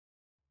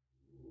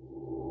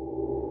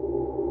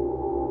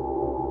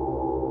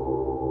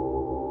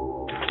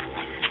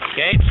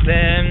Okay,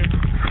 then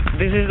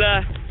this is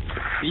the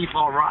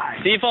ZFAL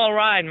ride. ZFAL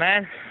ride,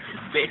 man.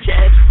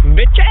 Bitches.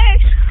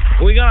 Bitches!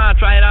 We're gonna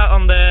try it out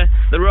on the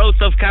roads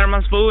of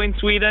Karmansbo in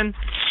Sweden.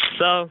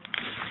 So,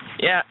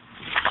 yeah,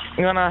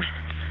 I'm gonna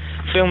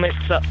film it.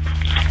 So,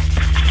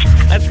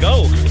 let's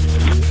go.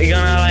 We're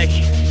gonna like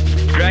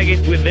drag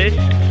it with this.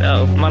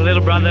 So, my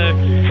little brother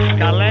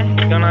Kalle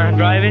is gonna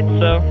drive it.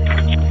 So,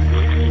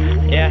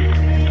 yeah.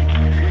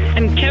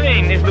 And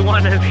Kevin is the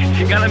one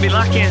that's gonna be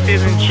lucky and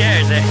sit in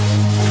chair there.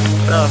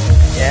 So,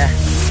 yeah.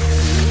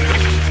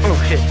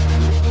 Oh shit.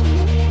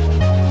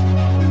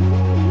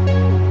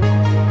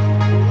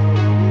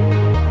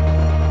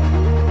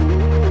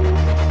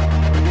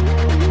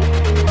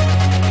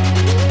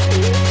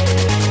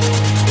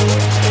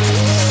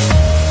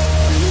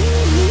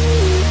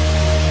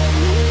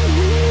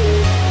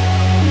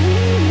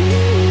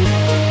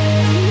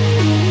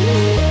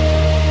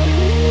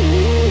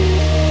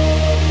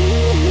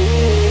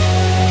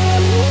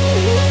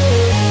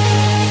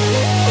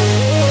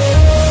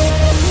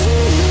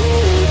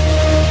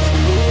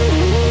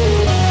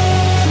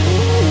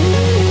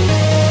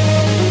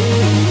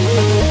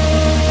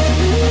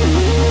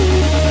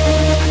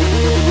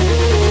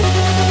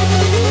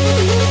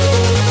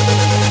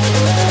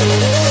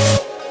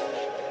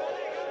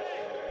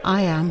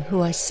 I am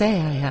who I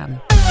say I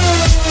am.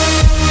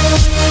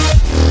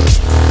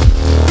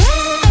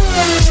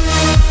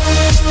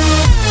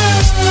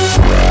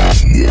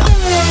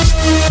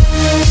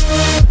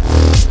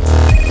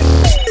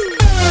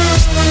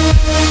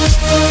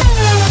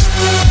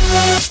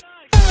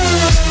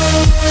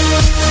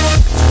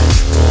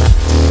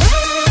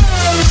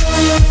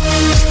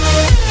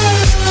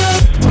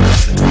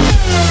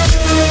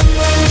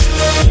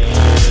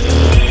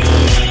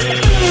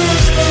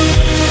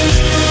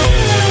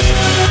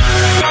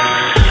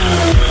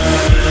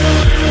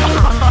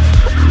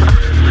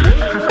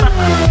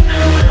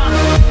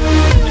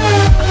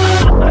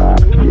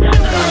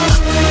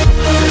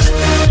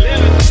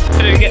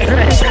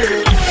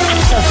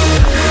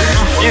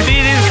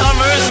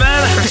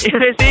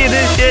 You see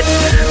this shit?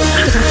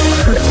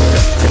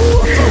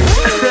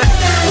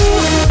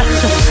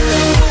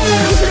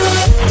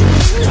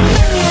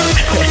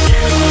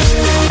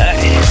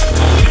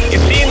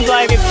 It seems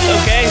like it's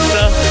okay,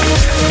 so.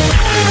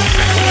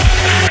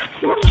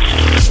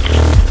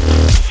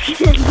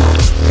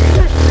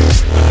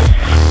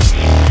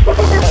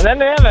 Den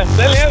lever.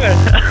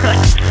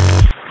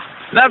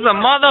 That's a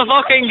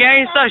motherfucking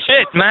gangsta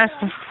shit, man.